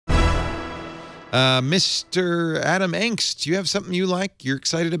Mr. Adam Engst, do you have something you like, you're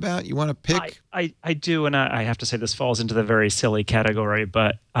excited about, you want to pick? I do, and I have to say this falls into the very silly category,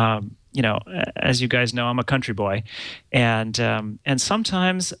 but you know, as you guys know, I'm a country boy, and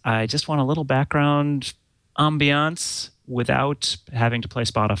sometimes I just want a little background ambiance without having to play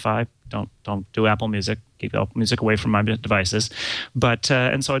Spotify. Don't do Apple Music. Keep Apple Music away from my devices. But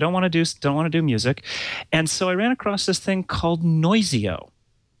and so I don't want to do music, and so I ran across this thing called Noizio.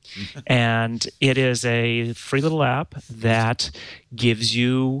 And it is a free little app that gives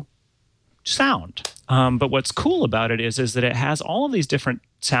you sound. But what's cool about it is that it has all of these different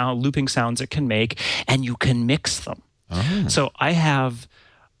looping sounds it can make, and you can mix them. Oh. So I have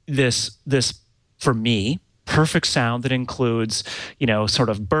this for me, perfect sound that includes, you know, sort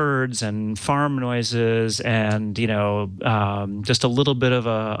of birds and farm noises and, you know, just a little bit of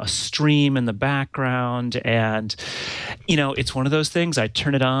a stream in the background. And, you know, it's one of those things, I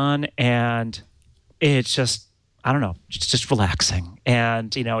turn it on and it's just, I don't know, it's just relaxing.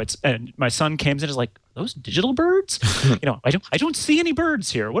 And, you know, and my son came in and is like, those digital birds? You know, I don't see any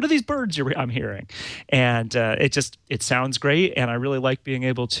birds here. What are these birds I'm hearing? And it sounds great, and I really like being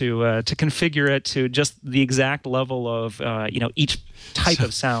able to configure it to just the exact level of you know, each type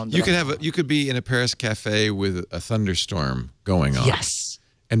of sound. You could be in a Paris cafe with a thunderstorm going on. Yes.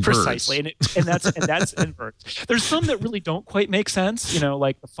 And precisely, birds. and that's and birds. There's some that really don't quite make sense, you know,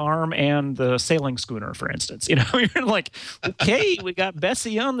 like the farm and the sailing schooner, for instance. You know, you're like, okay, we got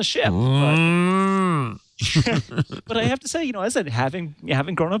Bessie on the ship, but I have to say, you know, as having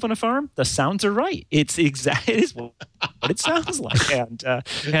grown up on a farm, the sounds are right. It is what it sounds like, and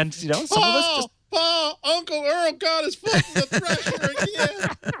you know, some of us just. Pa, Uncle Earl got his foot in the thresher again.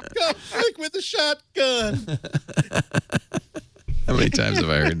 Go quick with the shotgun. How many times have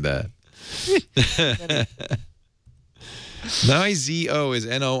I heard that? Noizio is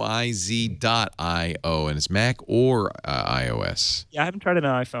Noiz.io, and it's Mac or iOS. Yeah, I haven't tried it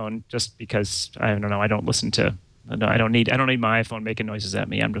on iPhone just because I don't know. I don't need my iPhone making noises at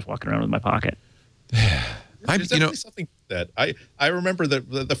me. I'm just walking around with my pocket. There's definitely something that I remember that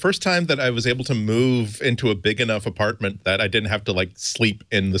the first time that I was able to move into a big enough apartment that I didn't have to like sleep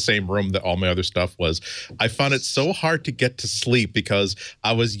in the same room that all my other stuff was. I found it so hard to get to sleep because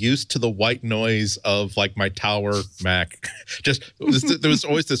I was used to the white noise of like my tower Mac. There was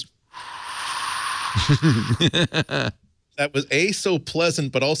always this. That was so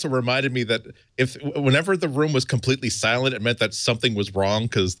pleasant, but also reminded me that whenever the room was completely silent, it meant that something was wrong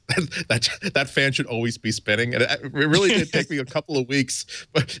because that fan should always be spinning. And it really did take me a couple of weeks,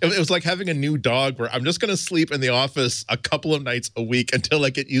 but it was like having a new dog where I'm just going to sleep in the office a couple of nights a week until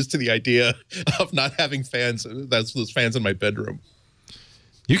I get used to the idea of not having fans. Those fans in my bedroom.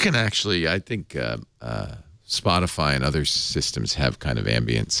 You can actually, I think, Spotify and other systems have kind of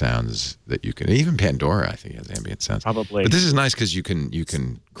ambient sounds that you can. Even Pandora, I think, has ambient sounds. Probably. But this is nice because you can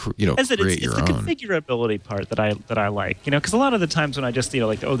create your own. It's the configurability part that I like. You know, because a lot of the times when I just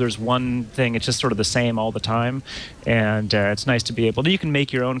like there's one thing, it's just sort of the same all the time, and it's nice to be able to. You can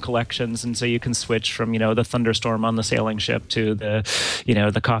make your own collections, and so you can switch from the thunderstorm on the sailing ship to the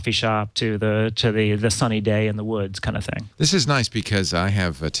the coffee shop to the sunny day in the woods kind of thing. This is nice because I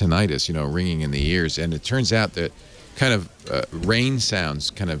have tinnitus, ringing in the ears, and it turns out that kind of rain sounds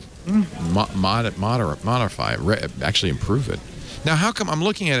kind of modify, actually improve it. Now, how come I'm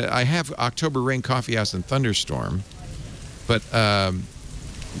looking at it? I have October Rain, Coffee House, and Thunderstorm, but how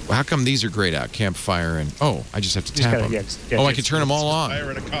come these are grayed out? Campfire and I just have to tap them. I can turn them all on.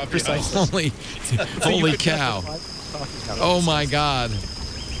 Fire in a coffee house. Holy cow! Oh my God,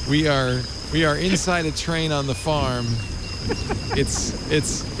 we are inside a train on the farm.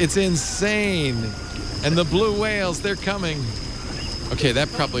 It's insane. And the blue whales, they're coming. Okay,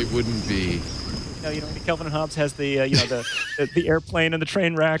 that probably wouldn't be. Kelvin and Hobbes has the the airplane and the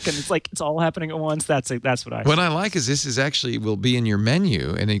train wreck, and it's like it's all happening at once. That's what I. What I like is this is actually will be in your menu,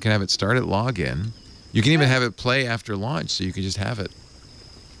 and then you can have it start at login. You can even have it play after launch, so you can just have it.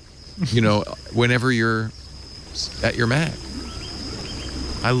 Whenever you're at your Mac.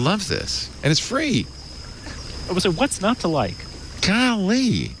 I love this, and it's free. So what's not to like?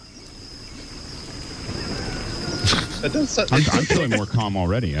 Golly. I'm feeling more calm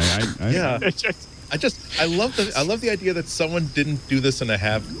already. Yeah. I love the idea that someone didn't do this in a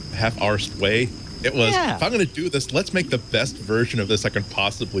half-arsed way. It was, if I'm going to do this, let's make the best version of this I can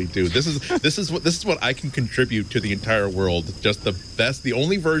possibly do. This is what I can contribute to the entire world. Just the best, the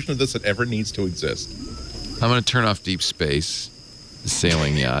only version of this that ever needs to exist. I'm going to turn off Deep Space, the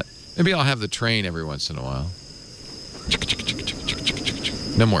sailing yacht. Maybe I'll have the train every once in a while.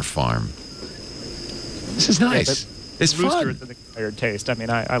 No more farm. This is nice. It's rooster fun. is an acquired taste. I mean,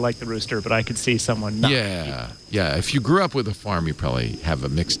 I like the rooster, but I could see someone not. Yeah. If you grew up with a farm, you probably have a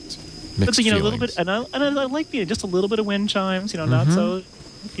mixed But you know, a little feelings. bit, and I like just a little bit of wind chimes. You know, not so.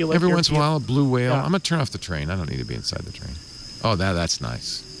 Feel like Every you're- once in a while, a blue whale. Yeah. I'm gonna turn off the train. I don't need to be inside the train. Oh, that's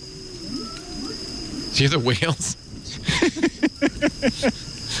nice. See the whales?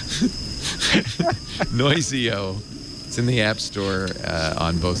 Noizio. It's in the App Store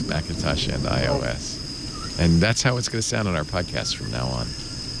on both Macintosh and iOS. And that's how it's going to sound on our podcast from now on.